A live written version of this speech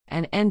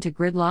An end to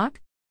gridlock?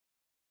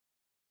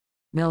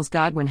 Mills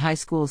Godwin High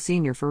School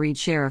senior Fareed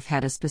Sharif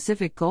had a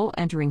specific goal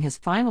entering his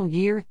final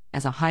year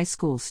as a high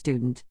school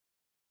student.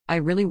 "I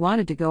really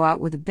wanted to go out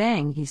with a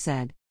bang," he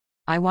said.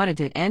 "I wanted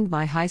to end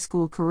my high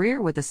school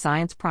career with a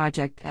science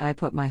project that I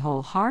put my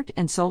whole heart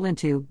and soul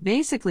into,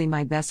 basically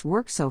my best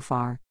work so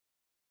far."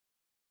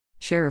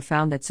 Sharif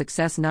found that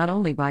success not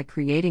only by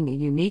creating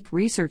a unique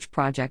research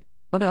project,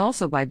 but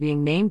also by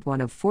being named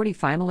one of 40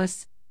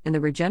 finalists in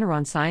the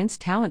Regeneron Science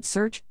Talent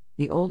Search,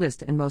 the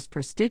oldest and most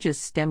prestigious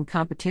STEM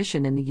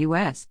competition in the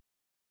U.S.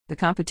 The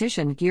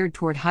competition, geared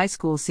toward high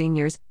school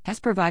seniors, has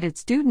provided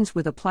students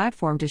with a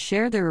platform to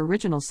share their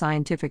original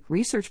scientific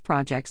research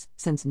projects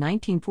since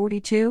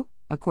 1942,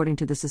 according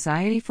to the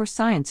Society for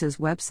Sciences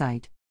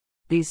website.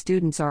 These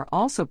students are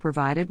also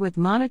provided with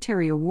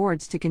monetary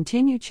awards to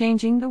continue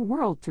changing the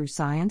world through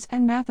science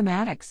and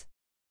mathematics.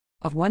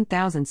 Of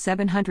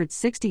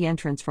 1,760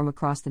 entrants from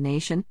across the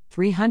nation,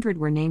 300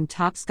 were named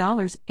top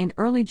scholars in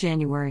early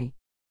January.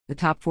 The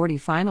top 40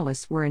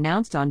 finalists were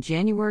announced on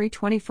January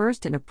 21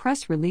 in a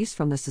press release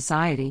from the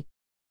Society.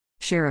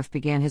 Sharif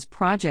began his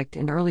project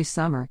in early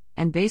summer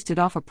and based it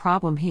off a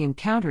problem he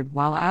encountered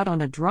while out on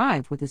a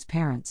drive with his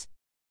parents.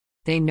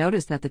 "They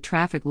noticed that the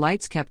traffic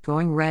lights kept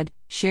going red,"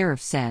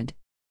 Sharif said.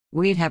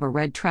 "We'd have a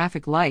red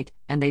traffic light,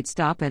 and they'd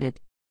stop at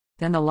it.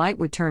 Then the light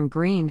would turn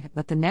green,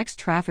 but the next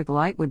traffic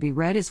light would be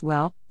red as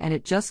well, and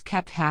it just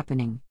kept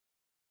happening.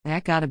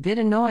 That got a bit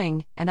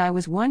annoying, and I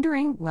was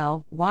wondering,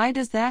 well, why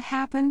does that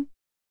happen?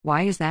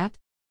 Why is that?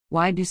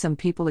 Why do some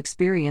people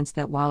experience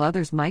that while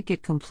others might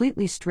get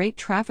completely straight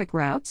traffic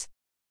routes?"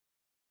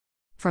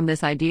 From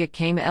this idea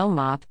came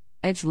LMOP,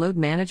 Edge Load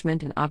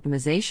Management and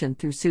Optimization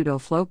through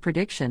Pseudo-Flow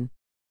Prediction.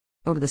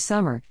 Over the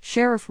summer,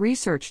 Sharif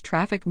researched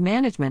traffic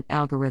management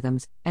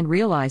algorithms and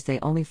realized they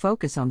only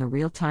focus on the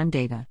real-time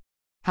data.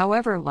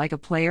 However, like a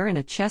player in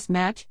a chess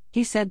match,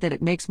 he said that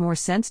it makes more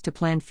sense to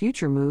plan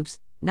future moves,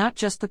 not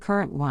just the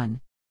current one.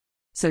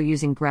 So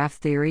using graph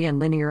theory and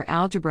linear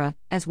algebra,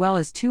 as well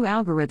as two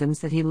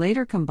algorithms that he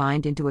later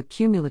combined into a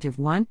cumulative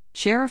one,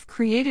 Sharif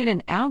created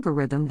an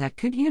algorithm that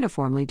could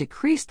uniformly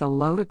decrease the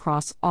load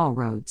across all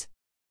roads.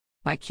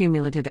 My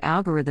cumulative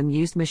algorithm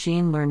used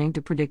machine learning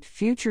to predict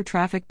future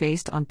traffic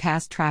based on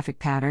past traffic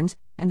patterns,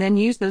 and then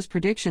used those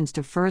predictions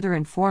to further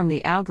inform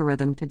the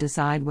algorithm to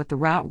decide what the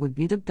route would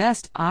be the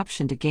best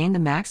option to gain the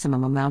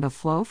maximum amount of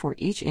flow for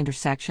each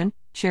intersection,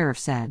 Sharif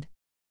said.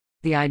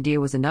 The idea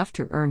was enough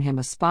to earn him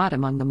a spot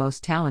among the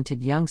most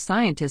talented young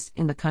scientists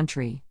in the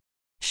country.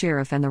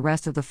 Sharif and the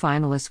rest of the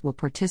finalists will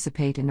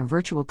participate in a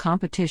virtual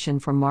competition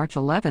from March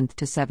 11th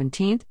to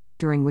 17th,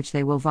 during which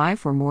they will vie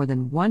for more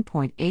than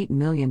 $1.8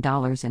 million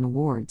in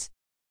awards.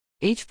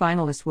 Each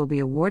finalist will be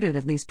awarded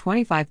at least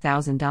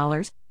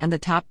 $25,000, and the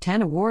top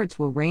 10 awards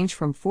will range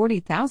from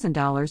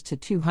 $40,000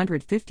 to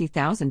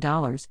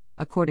 $250,000,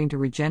 according to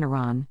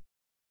Regeneron.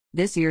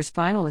 This year's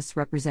finalists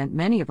represent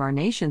many of our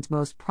nation's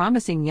most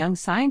promising young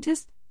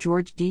scientists,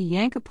 George D.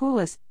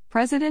 Yancopoulos,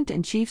 President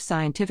and Chief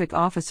Scientific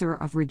Officer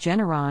of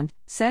Regeneron,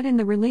 said in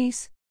the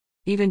release.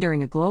 Even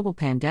during a global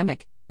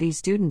pandemic, these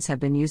students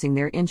have been using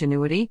their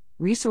ingenuity,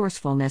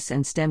 resourcefulness,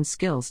 and STEM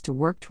skills to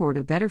work toward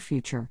a better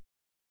future.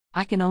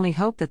 I can only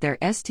hope that their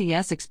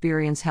STS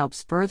experience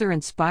helps further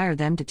inspire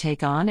them to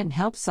take on and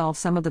help solve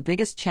some of the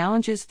biggest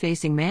challenges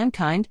facing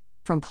mankind,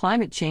 from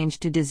climate change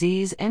to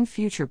disease and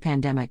future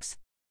pandemics.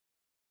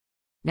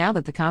 Now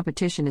that the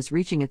competition is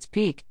reaching its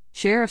peak,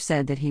 Sharif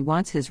said that he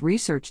wants his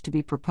research to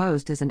be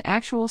proposed as an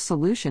actual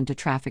solution to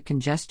traffic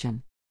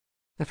congestion.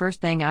 "The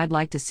first thing I'd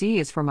like to see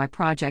is for my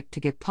project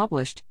to get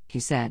published," he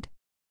said.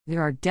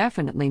 "There are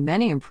definitely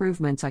many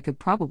improvements I could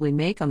probably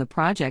make on the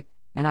project,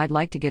 and I'd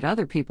like to get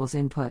other people's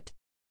input."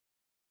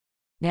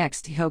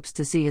 Next, he hopes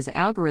to see his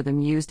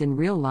algorithm used in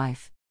real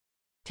life.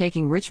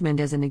 "Taking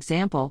Richmond as an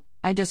example,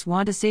 I just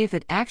want to see if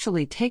it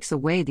actually takes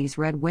away these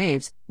red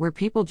waves, where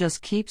people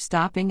just keep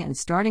stopping and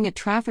starting at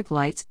traffic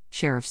lights,"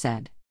 Sharif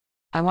said.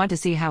 "I want to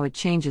see how it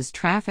changes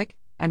traffic,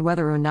 and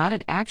whether or not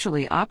it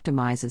actually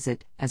optimizes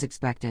it, as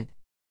expected."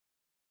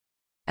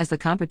 As the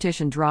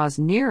competition draws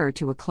nearer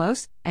to a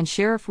close, and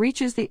Sharif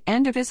reaches the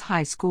end of his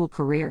high school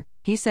career,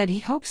 he said he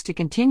hopes to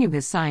continue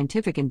his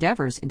scientific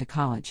endeavors into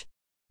college.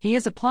 He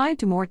has applied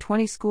to more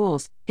 20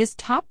 schools. His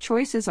top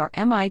choices are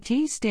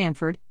MIT,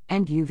 Stanford,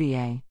 and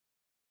UVA.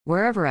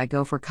 "Wherever I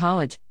go for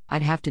college,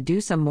 I'd have to do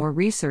some more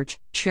research,"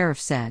 Sharif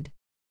said.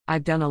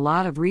 "I've done a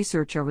lot of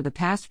research over the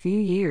past few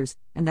years,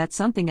 and that's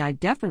something I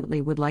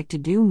definitely would like to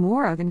do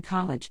more of in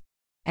college.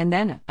 And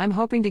then, I'm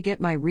hoping to get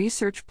my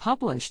research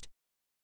published."